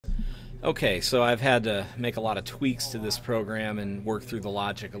Okay, so I've had to make a lot of tweaks to this program and work through the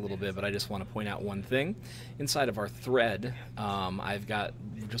logic a little bit, but I just want to point out one thing. Inside of our thread, I've got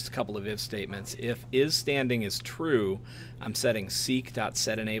just a couple of if statements. If is standing is true, I'm setting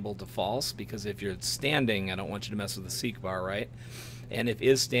seek.setEnabled to false, because if you're standing, I don't want you to mess with the seek bar, right? And if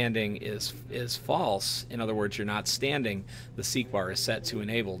is standing is false, in other words, you're not standing, the seek bar is set to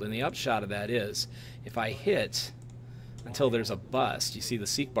enabled. And the upshot of that is, if I hit until there's a bust, you see the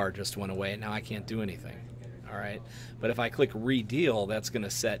seek bar just went away, and now I can't do anything. All right, but if I click redeal, that's going to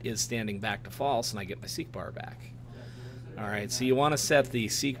set is standing back to false, and I get my seek bar back. All right, so you want to set the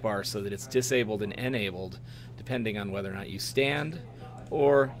seek bar so that it's disabled and enabled depending on whether or not you stand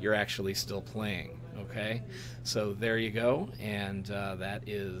or you're actually still playing. Okay, so there you go, and that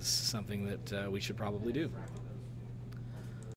is something that we should probably do.